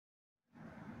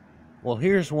Well,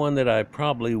 here's one that I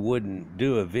probably wouldn't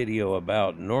do a video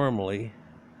about normally.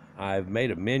 I've made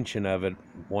a mention of it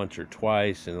once or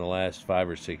twice in the last 5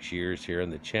 or 6 years here on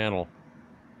the channel.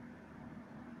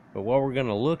 But what we're going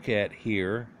to look at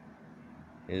here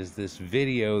is this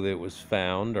video that was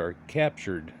found or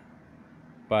captured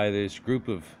by this group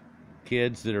of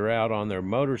kids that are out on their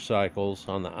motorcycles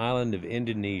on the island of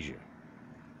Indonesia.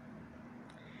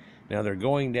 Now they're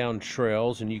going down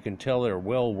trails, and you can tell they're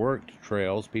well-worked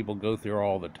trails. People go through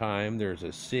all the time. There's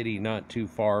a city not too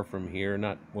far from here,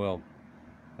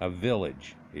 a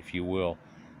village, if you will,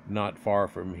 not far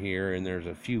from here, and there's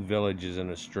a few villages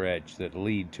in a stretch that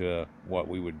lead to what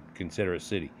we would consider a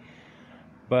city.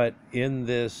 But in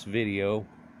this video,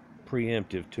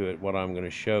 preemptive to it, what I'm going to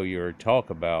show you or talk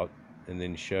about and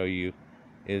then show you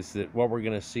is that what we're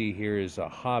going to see here is a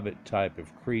hobbit type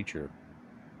of creature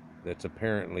that's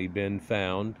apparently been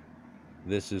found.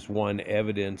 This is one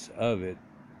evidence of it.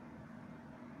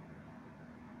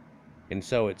 And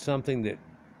so it's something that,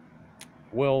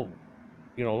 well,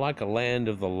 you know, like a land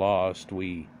of the lost,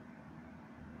 we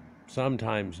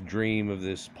sometimes dream of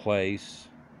this place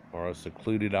or a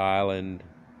secluded island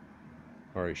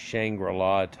or a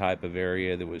Shangri-La type of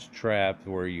area that was trapped,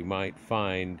 where you might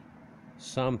find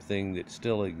something that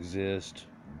still exists,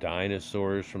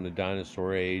 dinosaurs from the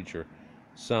dinosaur age, or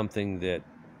something that,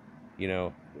 you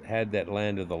know, had that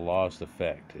land of the lost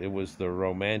effect. It was the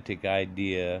romantic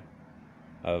idea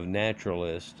of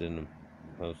naturalists and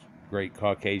those great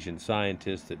Caucasian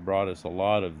scientists that brought us a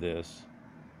lot of this,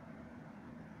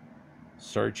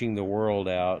 searching the world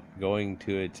out, going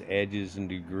to its edges and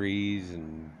degrees,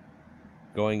 and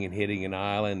going and hitting an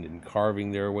island and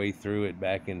carving their way through it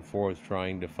back and forth,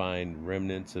 trying to find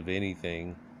remnants of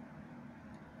anything.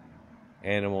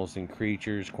 Animals and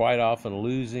creatures, quite often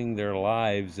losing their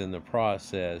lives in the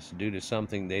process due to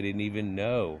something they didn't even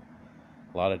know.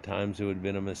 A lot of times it would have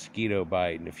been a mosquito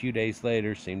bite, and a few days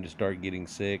later seemed to start getting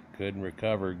sick, couldn't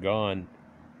recover, gone.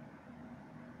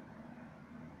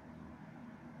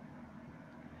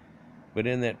 But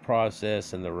in that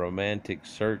process and the romantic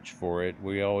search for it,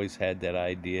 we always had that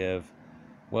idea of,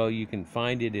 well, you can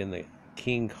find it in the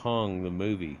King Kong, the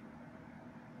movie,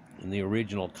 in the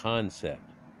original concept,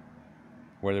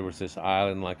 where there was this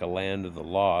island like a land of the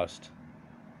lost,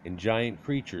 and giant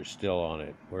creatures still on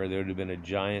it, where there would have been a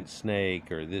giant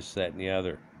snake or this, that, and the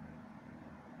other.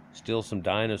 Still some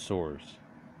dinosaurs,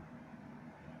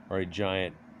 or a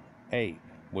giant ape,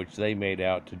 which they made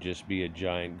out to just be a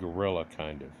giant gorilla,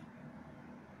 kind of.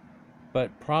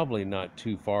 But probably not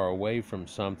too far away from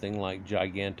something like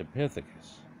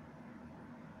Gigantopithecus.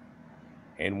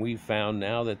 And we found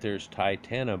now that there's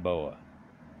Titanoboa.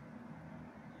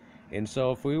 And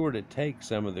so if we were to take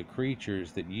some of the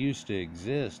creatures that used to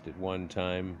exist at one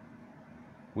time,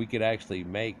 we could actually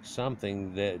make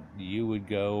something that you would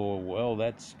go, well,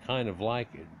 that's kind of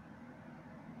like it.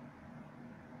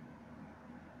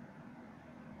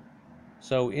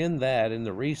 So in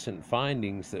the recent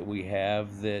findings that we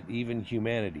have, that even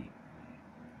humanity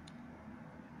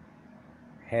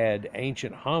had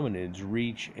ancient hominids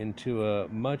reach into a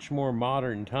much more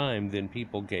modern time than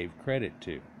people gave credit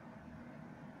to.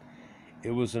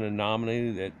 It was an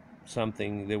anomaly that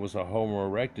something that was a Homo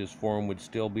erectus form would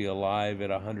still be alive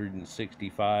at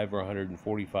 165 or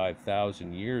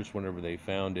 145,000 years whenever they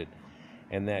found it,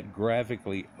 and that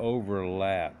graphically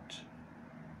overlapped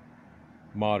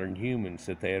modern humans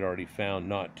that they had already found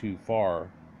not too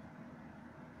far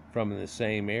from in the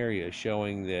same area,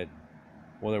 showing that,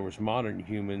 well, there was modern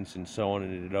humans and so on,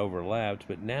 and it had overlapped.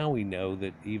 But now we know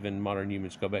that even modern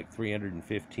humans go back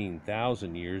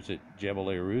 315,000 years at Jebel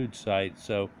Irhoud site,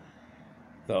 so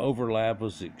the overlap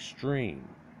was extreme.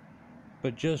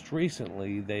 But just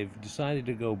recently they've decided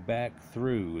to go back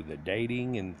through the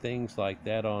dating and things like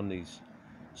that on these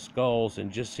skulls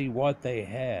and just see what they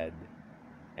had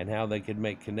and how they could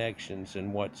make connections.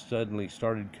 And what suddenly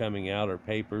started coming out are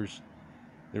papers.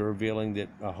 They're revealing that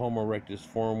a Homo erectus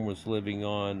form was living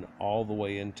on all the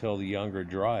way until the Younger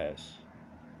Dryas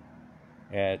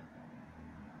at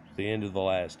the end of the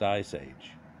last ice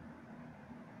age.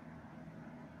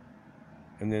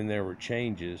 And then there were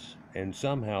changes, and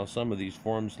somehow some of these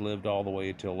forms lived all the way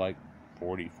until like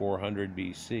 4400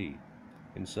 BC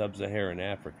in sub-Saharan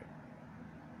Africa.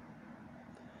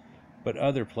 But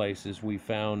other places we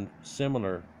found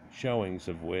similar showings,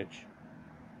 of which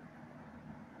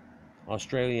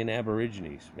Australian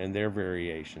Aborigines and their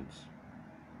variations.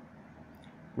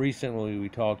 Recently we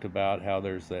talked about how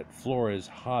there's that Flores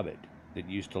Hobbit that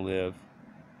used to live,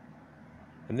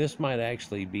 and this might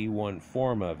actually be one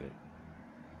form of it.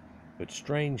 But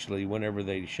strangely, whenever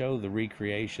they show the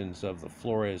recreations of the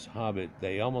Flores Hobbit,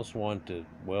 they almost want to,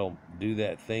 well, do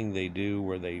that thing they do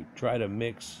where they try to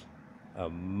mix a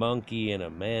monkey and a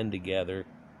man together,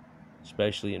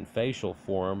 especially in facial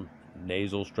form,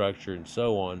 nasal structure, and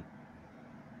so on.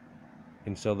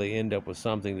 And so they end up with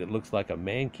something that looks like a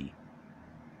mankey.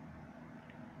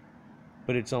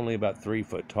 But it's only about 3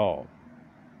 foot tall.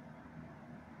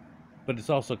 But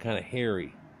it's also kind of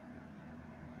hairy.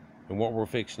 And what we're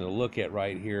fixing to look at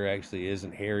right here actually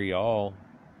isn't hairy at all.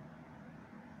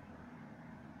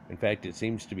 In fact, it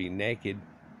seems to be naked,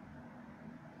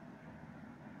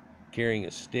 carrying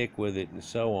a stick with it and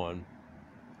so on.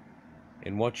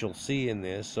 And what you'll see in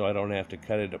this, so I don't have to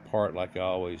cut it apart like I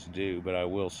always do, but I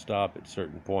will stop at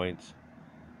certain points,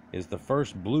 is the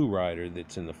first blue rider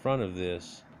that's in the front of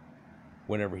this.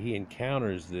 Whenever he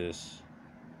encounters this,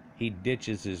 he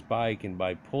ditches his bike, and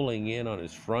by pulling in on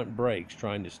his front brakes,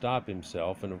 trying to stop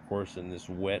himself, and of course in this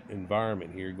wet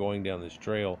environment here, going down this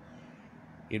trail,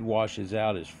 it washes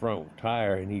out his front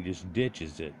tire, and he just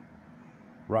ditches it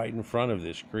right in front of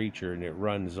this creature, and it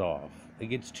runs off.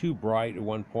 It gets too bright at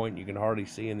one point, you can hardly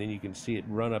see, and then you can see it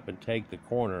run up and take the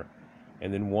corner,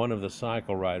 and then one of the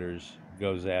cycle riders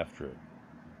goes after it.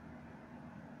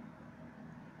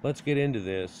 Let's get into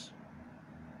this,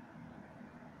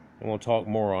 and we'll talk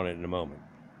more on it in a moment.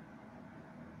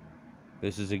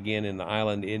 This is again in the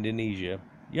island Indonesia.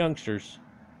 Youngsters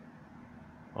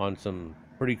on some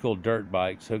pretty cool dirt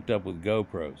bikes hooked up with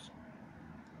GoPros.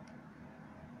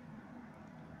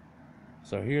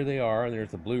 So here they are, and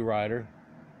there's the blue rider,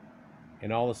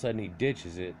 and all of a sudden he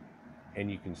ditches it,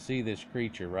 and you can see this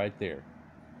creature right there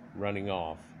running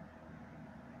off.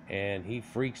 And he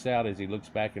freaks out as he looks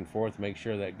back and forth to make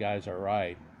sure that guy's all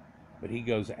right, but he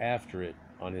goes after it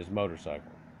on his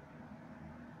motorcycle.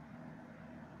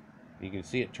 You can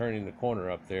see it turning the corner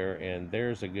up there, and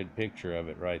there's a good picture of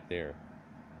it right there.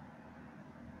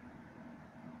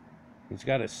 He's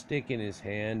got a stick in his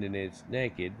hand, and it's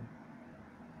naked,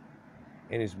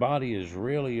 and his body is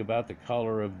really about the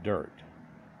color of dirt,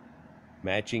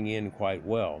 matching in quite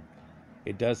well.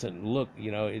 It doesn't look,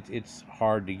 it's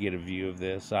hard to get a view of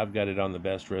this. I've got it on the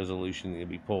best resolution that can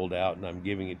be pulled out, and I'm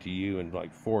giving it to you in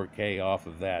like 4K off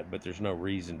of that, but there's no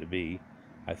reason to be.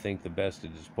 I think the best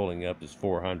it is pulling up is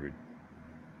 400.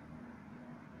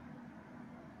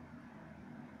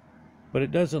 But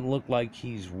it doesn't look like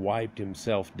he's wiped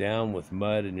himself down with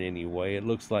mud in any way. It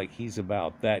looks like he's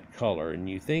about that color, and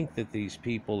you think that these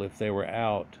people, if they were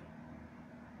out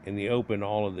in the open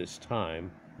all of this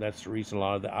time, that's the reason a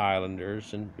lot of the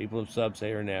islanders and people of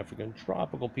sub-Saharan Africa and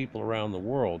tropical people around the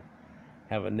world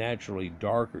have a naturally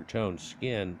darker toned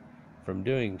skin from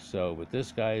doing so. But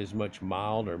this guy is much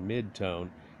mild or mid-tone,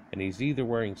 and he's either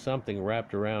wearing something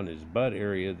wrapped around his butt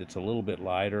area that's a little bit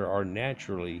lighter, or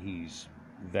naturally he's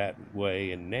that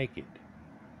way and naked.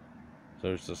 So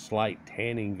there's a slight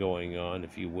tanning going on,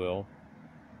 if you will.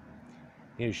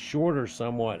 His shorter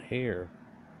somewhat hair,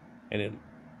 and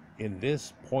in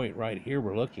this point right here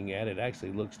we're looking at, it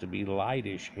actually looks to be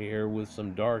lightish hair with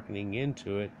some darkening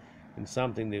into it, and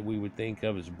something that we would think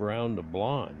of as brown to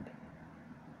blonde,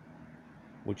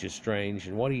 which is strange.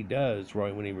 And what he does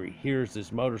right when he hears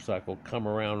this motorcycle come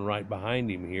around right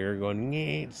behind him here going,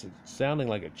 it's sounding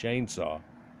like a chainsaw.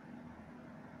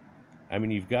 I mean,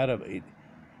 you've got to.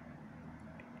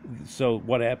 So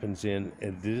what happens in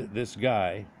this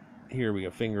guy here? We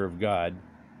got Finger of God.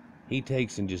 He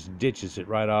takes and just ditches it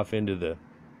right off into the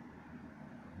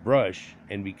brush,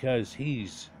 and because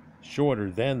he's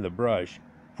shorter than the brush,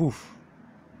 poof,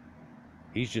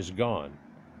 he's just gone.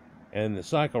 And the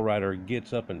cycle rider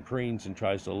gets up and preens and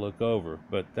tries to look over,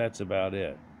 but that's about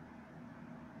it.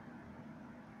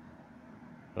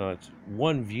 It's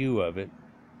one view of it.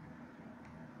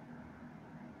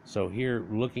 So here,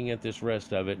 looking at this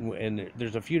rest of it, and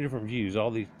there's a few different views.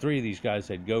 Three of these guys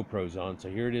had GoPros on, so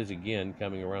here it is again,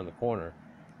 coming around the corner,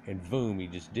 and boom, he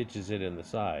just ditches it in the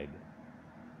side.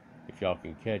 If y'all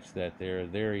can catch that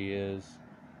there he is.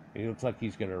 He looks like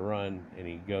he's going to run, and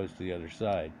he goes to the other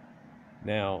side.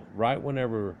 Now, right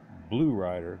whenever Blue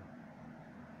Rider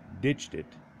ditched it,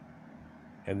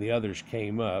 and the others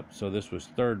came up, so this was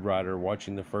third rider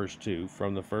watching the first two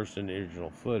from the first and original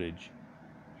footage.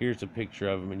 Here's a picture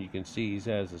of him, and you can see he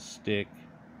has a stick.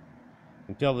 You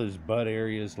can tell that his butt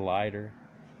area is lighter.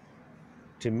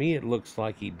 To me, it looks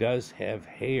like he does have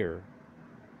hair,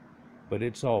 but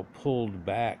it's all pulled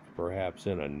back, perhaps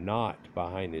in a knot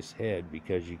behind his head,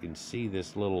 because you can see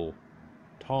this little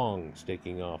tong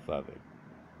sticking off of it.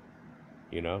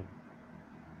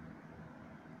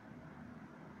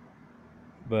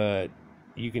 But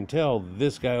you can tell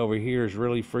this guy over here is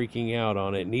really freaking out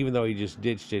on it, and even though he just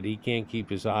ditched it, he can't keep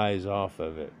his eyes off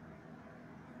of it.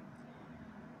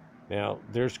 Now,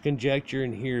 there's conjecture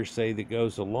and hearsay that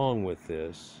goes along with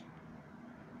this,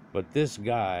 but this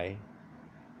guy,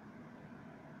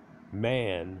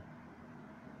 man,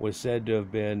 was said to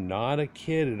have been not a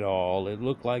kid at all. It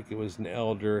looked like it was an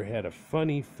elder, had a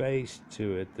funny face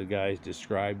to it, the guys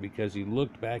described, because he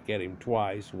looked back at him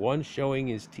twice, once showing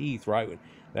his teeth right when,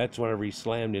 that's whenever he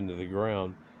slammed into the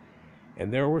ground.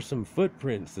 And there were some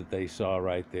footprints that they saw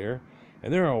right there.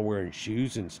 And they're all wearing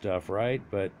shoes and stuff, right?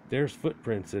 But there's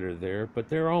footprints that are there, but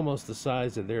they're almost the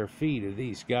size of their feet of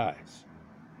these guys.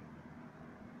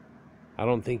 I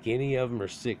don't think any of them are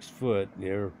 6 foot.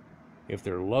 If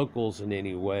they're locals in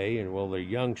any way, and well, they're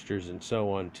youngsters and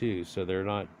so on too, so they're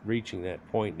not reaching that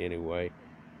point in any way.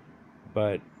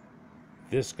 But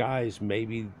this guy's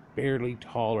maybe barely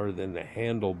taller than the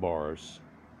handlebars,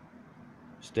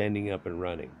 standing up and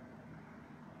running.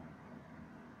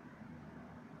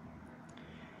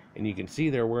 And you can see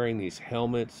they're wearing these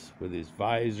helmets with his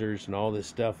visors and all this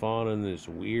stuff on, and this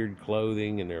weird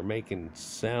clothing, and they're making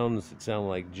sounds that sound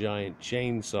like giant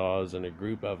chainsaws, and a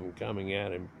group of them coming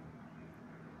at him.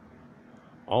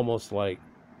 Almost like,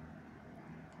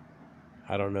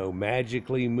 I don't know,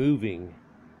 magically moving,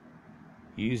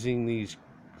 using these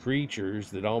creatures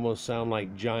that almost sound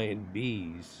like giant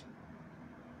bees.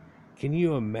 Can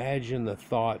you imagine the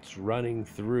thoughts running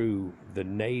through the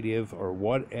native, or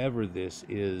whatever this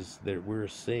is that we're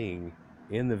seeing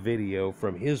in the video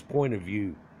from his point of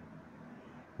view?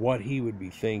 What he would be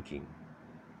thinking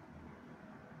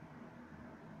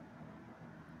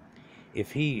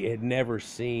if he had never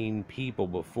seen people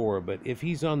before. But if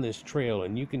he's on this trail,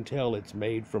 and you can tell it's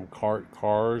made from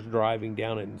cars driving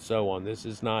down it and so on, this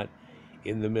is not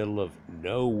in the middle of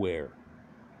nowhere.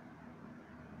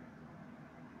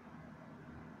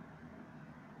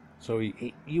 So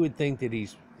you would think that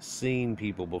he's seen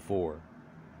people before.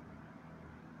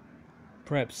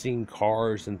 Perhaps seen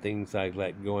cars and things like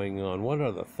that going on. What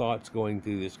are the thoughts going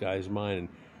through this guy's mind? And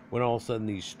when all of a sudden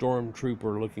these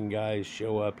stormtrooper looking guys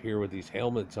show up here with these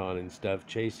helmets on and stuff,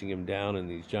 chasing him down, and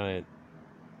these giant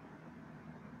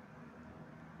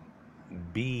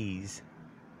bees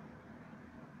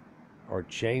or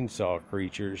chainsaw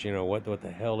creatures, you know, what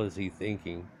the hell is he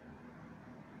thinking?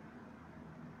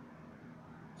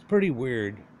 Pretty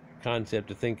weird concept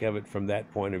to think of it from that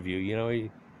point of view. You know,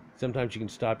 sometimes you can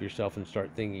stop yourself and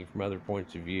start thinking from other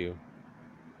points of view.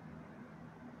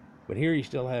 But here he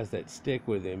still has that stick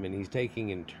with him, and he's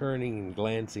taking and turning and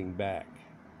glancing back.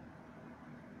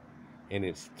 And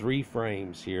it's 3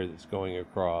 frames here that's going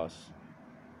across.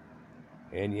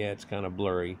 And yeah, it's kind of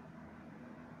blurry.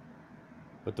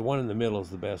 But the one in the middle is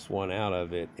the best one out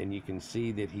of it, and you can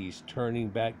see that he's turning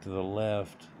back to the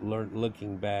left,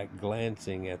 looking back,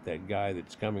 glancing at that guy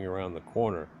that's coming around the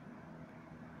corner.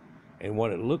 And what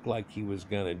it looked like he was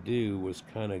going to do was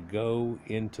kind of go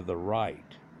into the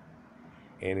right.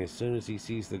 And as soon as he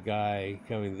sees the guy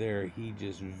coming there, he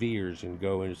just veers and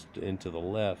goes into the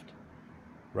left,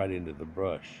 right into the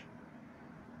brush.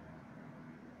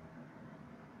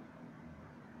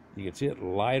 You can see it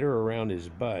lighter around his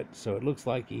butt, so it looks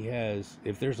like he has,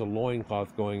 if there's a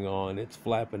loincloth going on, it's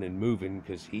flapping and moving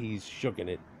because he's shooking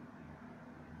it.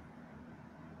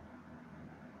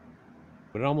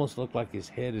 But it almost looked like his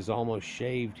head is almost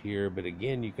shaved here, but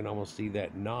again, you can almost see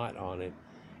that knot on it.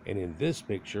 And in this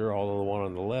picture, although the one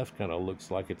on the left kind of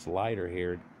looks like it's lighter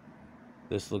haired,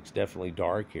 this looks definitely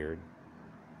dark haired.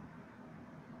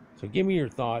 So give me your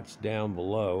thoughts down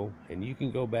below, and you can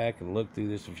go back and look through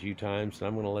this a few times. And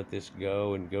I'm going to let this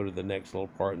go and go to the next little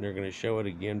part, and they're going to show it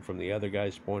again from the other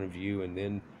guy's point of view, and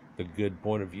then the good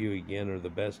point of view again, or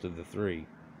the best of the 3.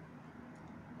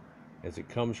 As it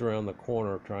comes around the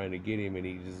corner trying to get him, and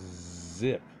he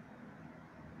zip.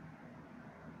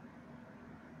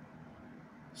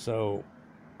 So,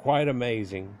 quite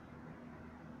amazing.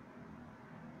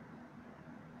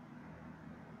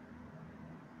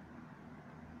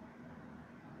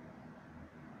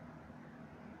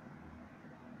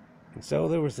 And so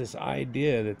there was this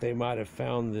idea that they might have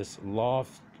found this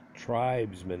lost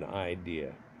tribesman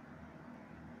idea.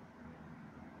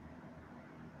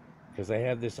 Because they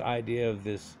have this idea of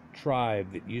this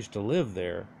tribe that used to live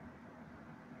there.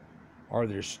 Or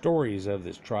there's stories of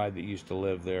this tribe that used to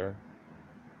live there.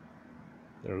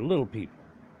 They're little people,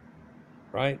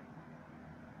 right?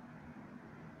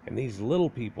 And these little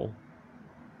people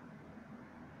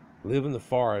live in the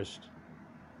forest,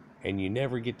 and you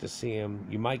never get to see them.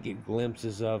 You might get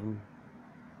glimpses of them.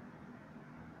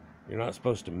 You're not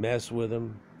supposed to mess with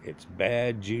them. It's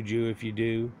bad juju if you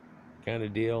do, kind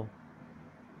of deal.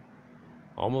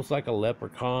 almost like a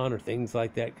leprechaun or things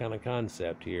like that kind of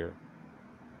concept here.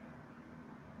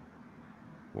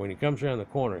 When he comes around the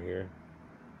corner here,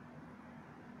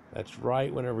 that's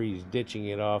right whenever he's ditching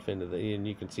it off into the, and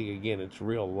you can see again, it's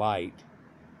real light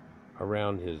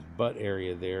around his butt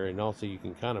area there, and also you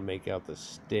can kind of make out the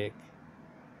stick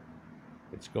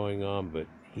that's going on, but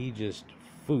he just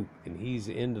foop, and he's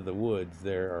into the woods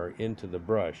there, or into the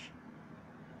brush.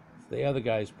 The other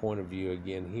guy's point of view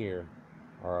again here,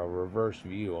 or a reverse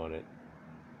view on it,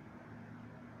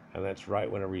 and that's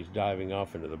right whenever he's diving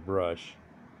off into the brush.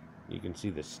 You can see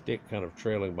the stick kind of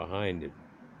trailing behind it.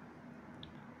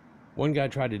 One guy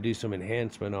tried to do some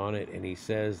enhancement on it, and he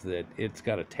says that it's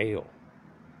got a tail.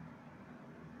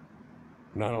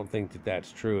 And I don't think that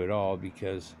that's true at all,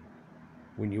 because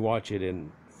when you watch it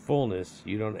in fullness,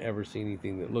 you don't ever see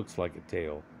anything that looks like a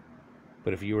tail.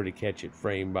 But if you were to catch it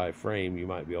frame by frame, you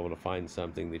might be able to find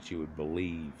something that you would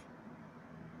believe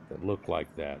that looked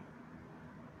like that.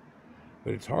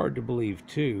 But it's hard to believe,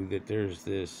 too, that there's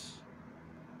this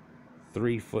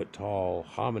 3-foot tall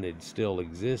hominid still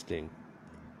existing.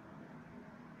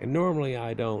 And normally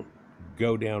I don't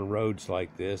go down roads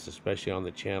like this, especially on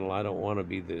the channel. I don't want to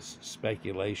be this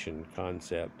speculation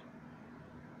concept.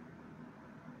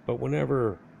 But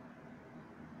whenever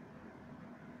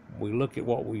we look at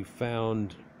what we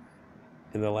found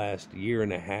in the last year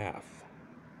and a half,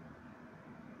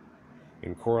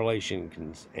 in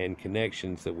correlations and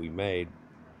connections that we made,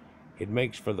 it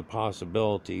makes for the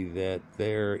possibility that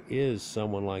there is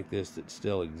someone like this that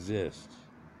still exists.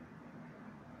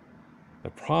 The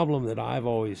problem that I've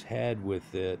always had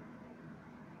with it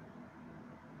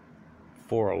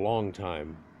for a long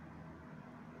time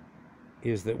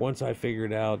is that once I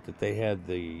figured out that they had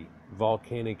the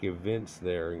volcanic events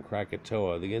there in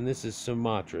Krakatoa, again, this is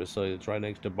Sumatra, so it's right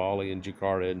next to Bali and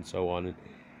Jakarta and so on, and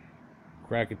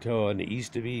Krakatoa and the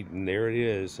east of Eden, there it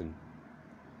is. And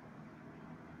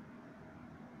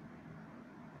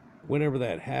whenever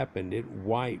that happened, it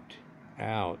wiped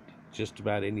out just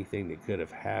about anything that could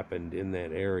have happened in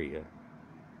that area. And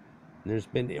there's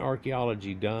been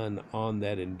archaeology done on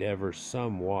that endeavor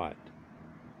somewhat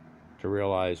to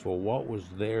realize, well, what was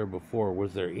there before?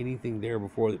 Was there anything there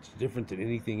before that's different than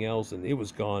anything else? And it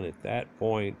was gone at that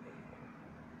point.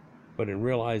 But in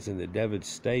realizing the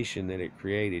devastation that it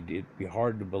created, it'd be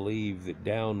hard to believe that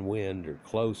downwind or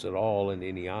close at all in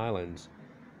any islands,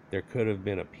 there could have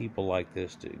been a people like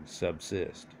this to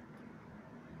subsist.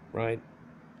 Right?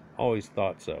 Always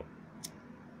thought so.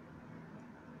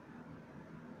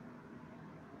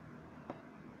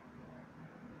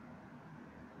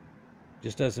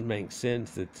 Just doesn't make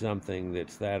sense that something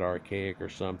that's that archaic or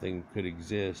something could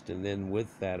exist, and then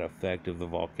with that effect of the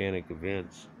volcanic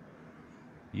events,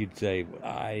 you'd say,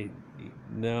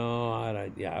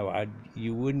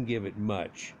 you wouldn't give it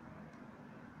much.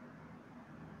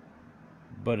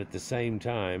 But at the same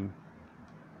time,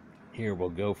 here we'll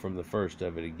go from the first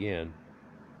of it again.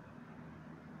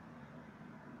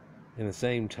 In the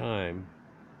same time,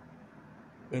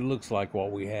 it looks like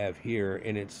what we have here,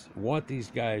 and it's what these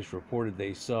guys reported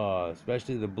they saw,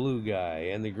 especially the blue guy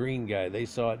and the green guy. They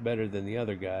saw it better than the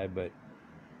other guy, but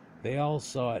they all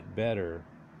saw it better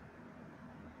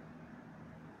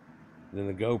than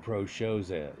the GoPro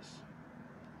shows as.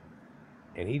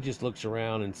 And he just looks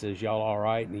around and says, y'all all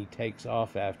right? And he takes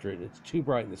off after it. It's too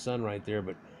bright in the sun right there,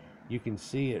 but you can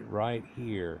see it right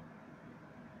here.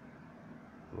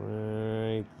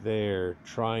 Right there,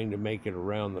 trying to make it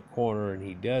around the corner, and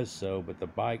he does so, but the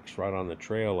bike's right on the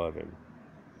trail of him.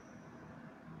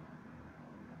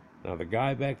 Now, the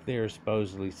guy back there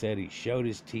supposedly said he showed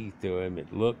his teeth to him.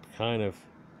 It looked kind of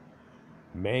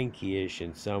manky-ish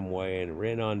in some way, and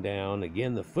ran on down.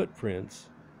 Again, the footprints.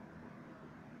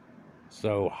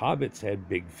 So, hobbits had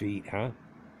big feet, huh?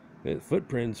 The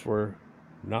footprints were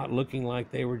not looking like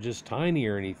they were just tiny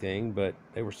or anything, but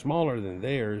they were smaller than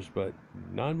theirs, but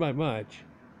not by much,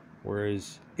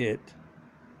 whereas it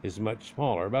is much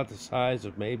smaller, about the size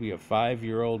of maybe a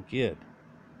 5-year-old kid.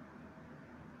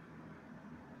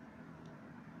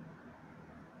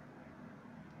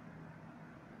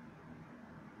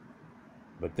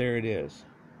 But there it is.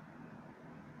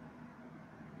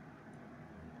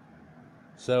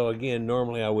 So again,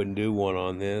 normally I wouldn't do one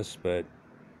on this, but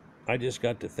I just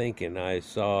got to thinking. I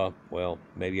saw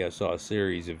a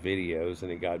series of videos,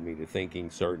 and it got me to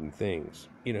thinking certain things.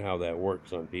 You know how that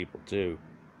works on people too.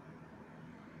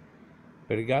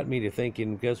 But it got me to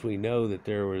thinking, because we know that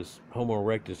there was Homo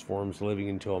erectus forms living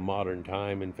until a modern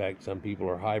time. In fact, some people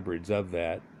are hybrids of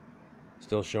that,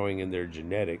 still showing in their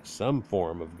genetics some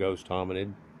form of ghost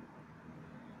hominid,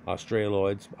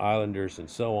 Australoids, islanders, and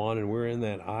so on. And we're in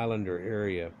that islander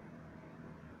area.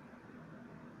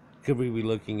 Could we be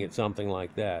looking at something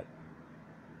like that?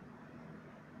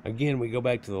 Again, we go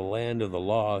back to the land of the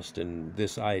lost and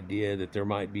this idea that there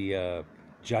might be a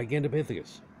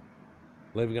Gigantopithecus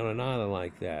living on an island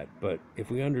like that. But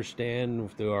if we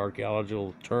understand through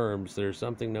archaeological terms, there's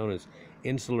something known as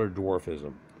insular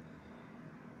dwarfism.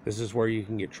 This is where you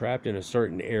can get trapped in a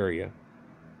certain area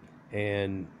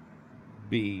and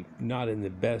be not in the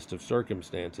best of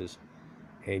circumstances,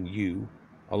 and you,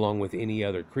 along with any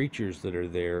other creatures that are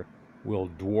there, will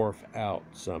dwarf out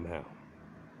somehow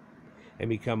and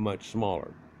become much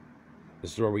smaller.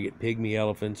 This is where we get pygmy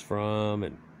elephants from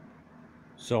and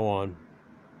so on.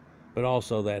 But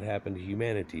also that happened to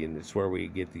humanity, and it's where we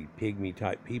get the pygmy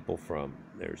type people from.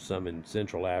 There's some in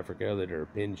Central Africa that are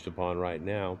impinged upon right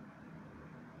now.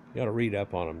 You got to read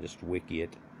up on them, just wiki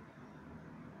it.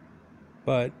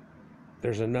 But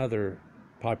there's another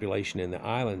population in the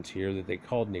islands here that they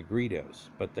called Negritos,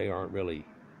 but they aren't really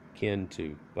kin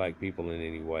to black people in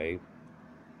any way.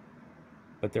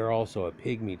 But they're also a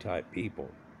pygmy type people.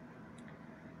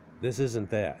 This isn't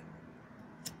that.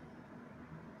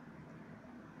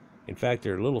 In fact,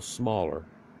 they're a little smaller.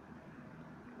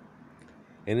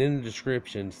 And in the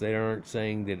descriptions, they aren't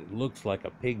saying that it looks like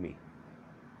a pygmy,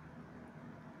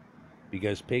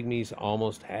 because pygmies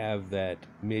almost have that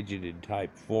midgeted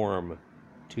type form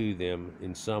to them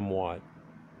in somewhat.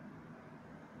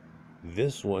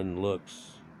 This one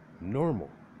looks normal,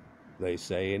 they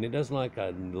say, and it doesn't look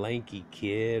like a lanky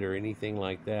kid or anything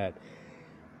like that.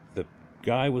 The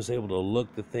guy was able to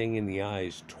look the thing in the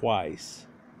eyes twice,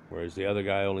 whereas the other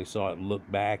guy only saw it look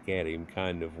back at him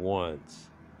kind of once.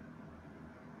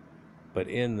 But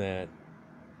in that,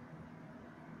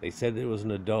 they said it was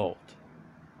an adult.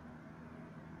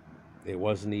 It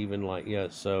wasn't even like, yeah,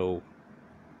 so,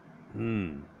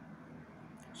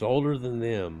 it's older than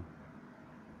them,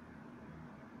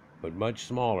 but much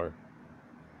smaller.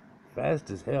 Fast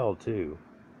as hell, too.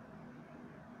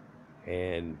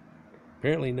 And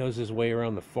apparently knows his way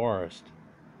around the forest.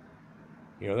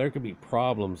 You know, there could be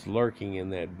problems lurking in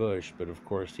that bush, but of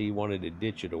course he wanted to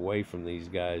ditch it away from these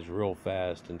guys real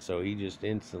fast, and so he just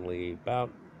instantly,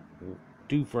 about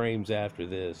 2 frames after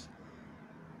this,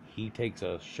 he takes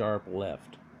a sharp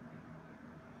left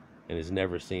and is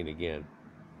never seen again.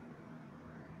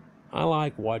 I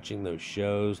like watching those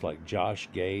shows like Josh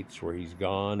Gates, where he's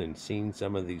gone and seen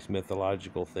some of these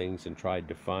mythological things and tried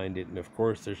to find it, and of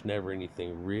course there's never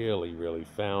anything really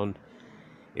found.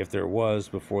 If there was,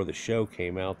 before the show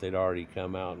came out, they'd already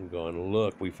come out and gone,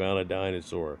 look, we found a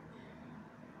dinosaur,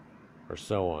 or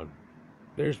so on.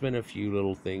 There's been a few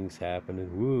little things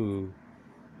happening, woo,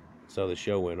 so the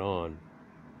show went on.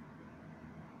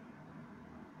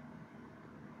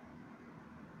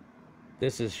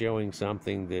 This is showing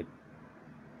something that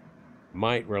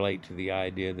might relate to the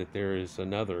idea that there is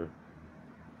another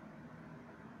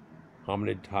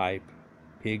hominid type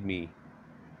pygmy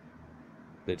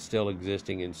that's still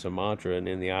existing in Sumatra and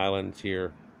in the islands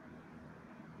here.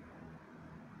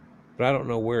 But I don't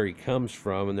know where he comes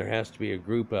from, and there has to be a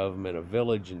group of them in a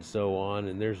village and so on,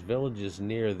 and there's villages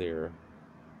near there.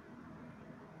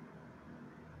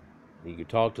 You could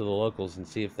talk to the locals and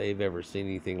see if they've ever seen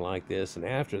anything like this, and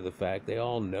after the fact, they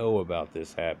all know about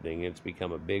this happening. It's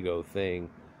become a big old thing.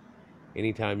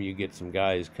 Anytime you get some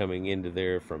guys coming into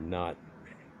there from not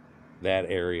that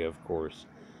area, of course,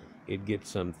 it gets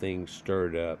some things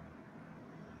stirred up.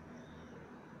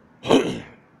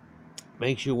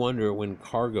 Makes you wonder, when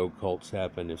cargo cults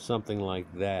happen, if something like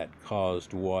that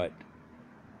caused what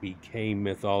became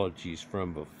mythologies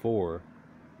from before.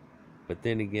 But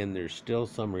then again, there's still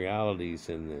some realities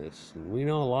in this. And we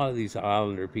know a lot of these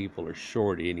islander people are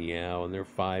short anyhow, and they're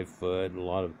 5 foot, and a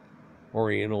lot of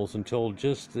Orientals, until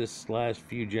just this last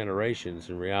few generations,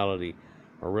 in reality,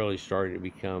 are really starting to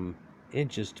become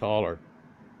inches taller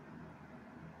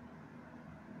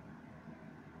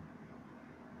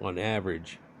on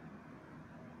average.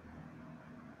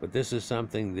 But this is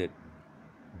something that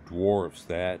dwarfs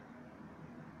that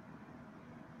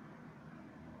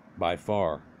by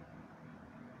far.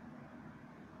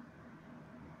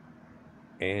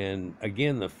 And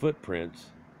again, the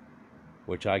footprints,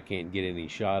 which I can't get any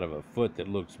shot of a foot that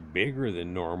looks bigger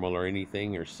than normal or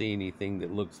anything, or see anything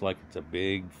that looks like it's a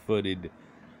big-footed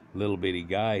little bitty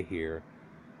guy here.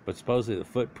 But supposedly the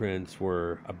footprints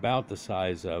were about the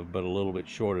size of, but a little bit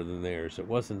shorter than theirs. It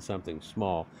wasn't something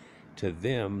small. To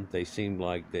them, they seemed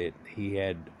like that he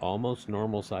had almost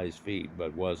normal-sized feet,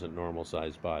 but wasn't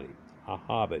normal-sized body. A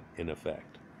hobbit, in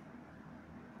effect.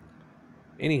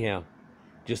 Anyhow,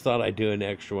 just thought I'd do an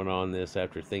extra one on this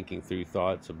after thinking through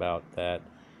thoughts about that.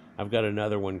 I've got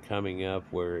another one coming up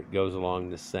where it goes along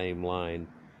the same line.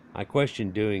 I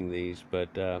question doing these,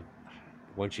 but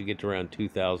once you get to around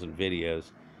 2,000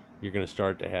 videos, you're going to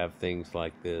start to have things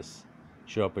like this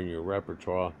show up in your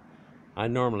repertoire. I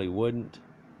normally wouldn't,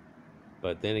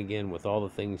 but then again, with all the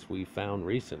things we found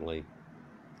recently,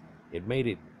 it made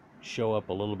it show up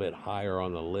a little bit higher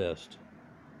on the list.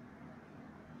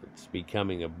 It's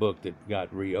becoming a book that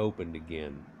got reopened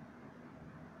again.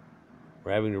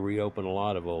 We're having to reopen a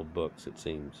lot of old books, it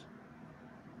seems.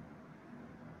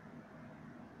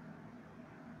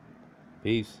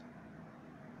 Peace.